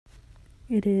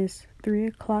It is 3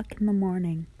 o'clock in the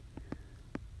morning.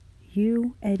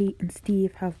 You, Eddie, and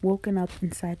Steve have woken up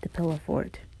inside the pillow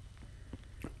fort.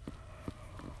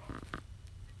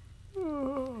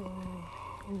 Oh,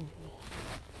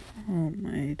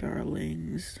 my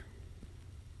darlings.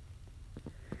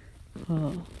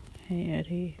 Oh, hey,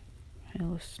 Eddie. Hey,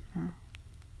 listener.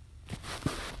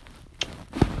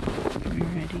 Are you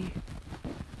ready?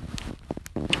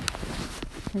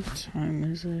 What time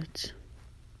is it?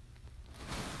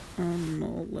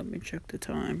 No, let me check the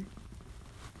time.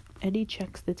 Eddie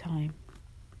checks the time.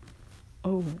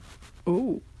 Oh,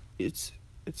 it's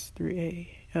 3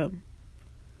 a.m.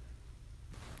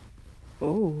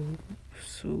 Oh,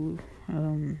 so,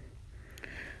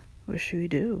 what should we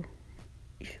do?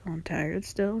 You feeling tired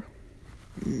still?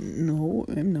 No,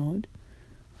 I'm not.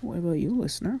 What about you,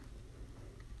 listener?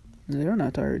 They're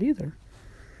not tired either.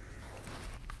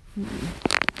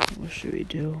 What should we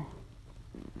do?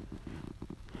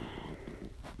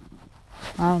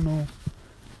 I don't know.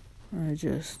 I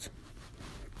just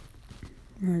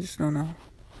don't know.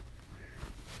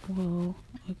 Well,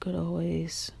 we could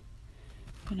always,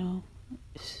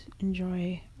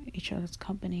 enjoy each other's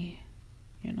company,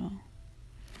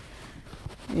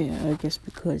 Yeah, I guess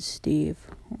because Steve,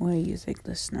 what do you think,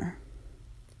 listener?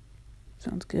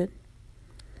 Sounds good.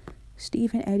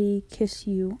 Steve and Eddie kiss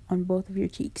you on both of your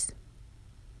cheeks.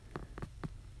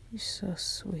 You're so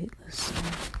sweet,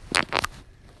 listener.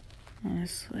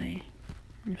 Honestly,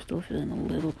 I'm still feeling a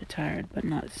little bit tired, but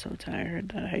not so tired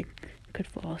that I could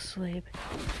fall asleep.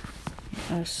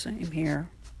 Same here.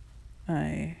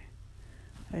 I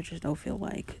just don't feel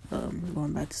like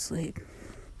going back to sleep.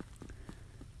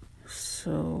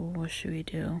 So, what should we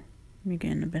do? You're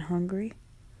getting a bit hungry?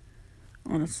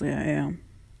 Honestly, I am.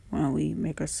 Why don't we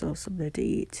make ourselves something to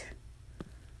eat?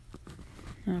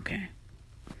 Okay.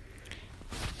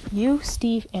 You,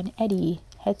 Steve, and Eddie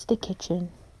head to the kitchen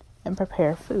and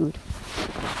prepare food.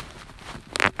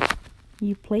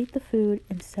 You plate the food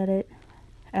and set it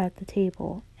at the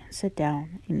table and sit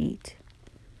down and eat.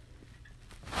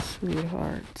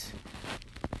 Sweetheart,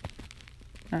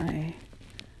 I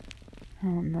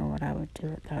don't know what I would do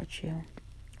without you.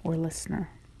 Or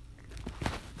listener.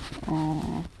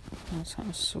 Aw, that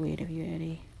sounds sweet of you,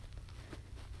 Eddie.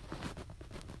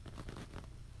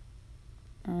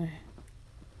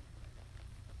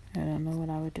 I don't know what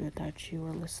I would do without you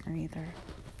or listener either.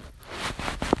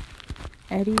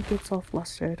 Eddie gets all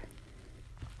flustered.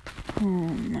 Oh,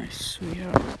 my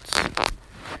sweethearts.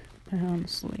 I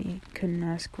honestly couldn't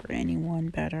ask for anyone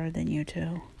better than you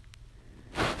two.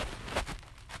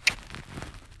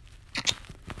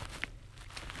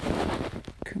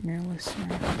 Come here,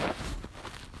 listener.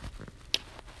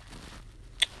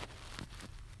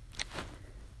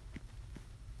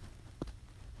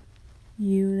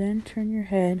 You then turn your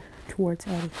head towards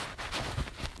Eddie.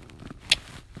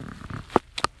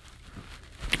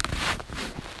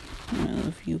 I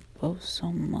love you both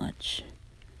so much.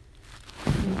 I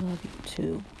love you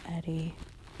too, Eddie.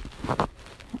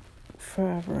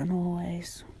 Forever and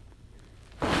always.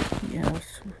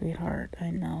 Yes, sweetheart,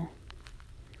 I know.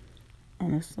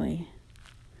 Honestly,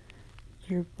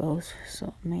 you're both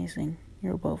so amazing.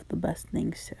 You're both the best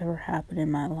things to ever happen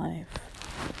in my life.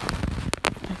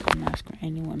 I couldn't ask for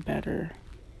anyone better.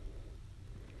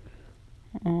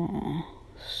 Oh,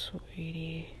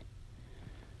 sweetie.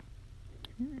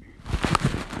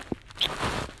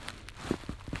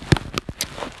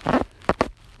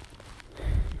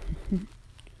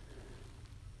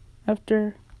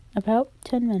 After about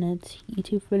 10 minutes, you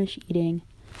two finish eating,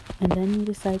 and then you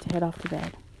decide to head off to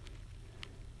bed.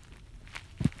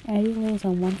 Eddie lays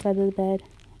on one side of the bed,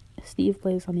 Steve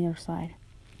lays on the other side.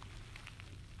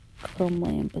 Come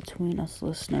lay in between us,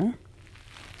 listener.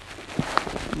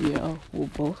 Yeah, we'll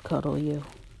both cuddle you.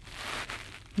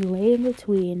 You lay in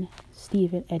between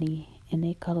Steve and Eddie, and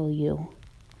they cuddle you.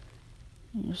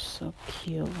 You're so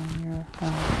cute when you're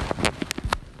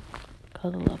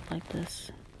cuddled up like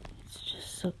this. It's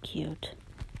just so cute.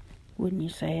 Wouldn't you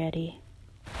say, Eddie?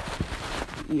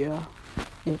 Yeah,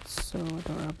 it's so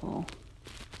adorable.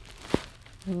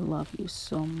 I love you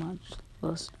so much,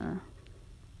 listener.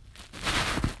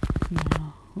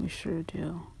 Yeah, we sure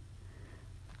do.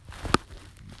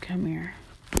 Come here.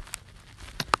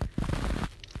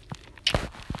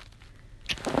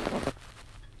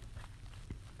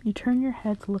 You turn your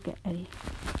head to look at Eddie.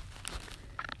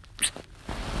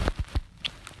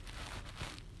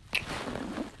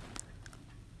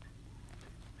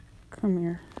 Come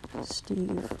here,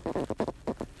 Steve.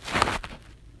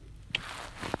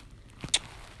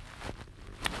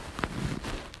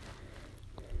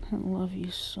 I love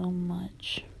you so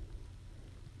much.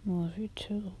 Love you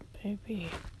too, baby.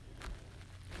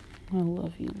 I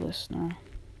love you, listener.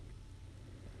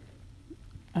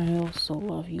 I also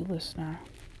love you, listener.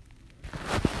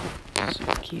 So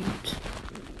cute.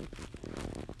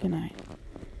 Good night.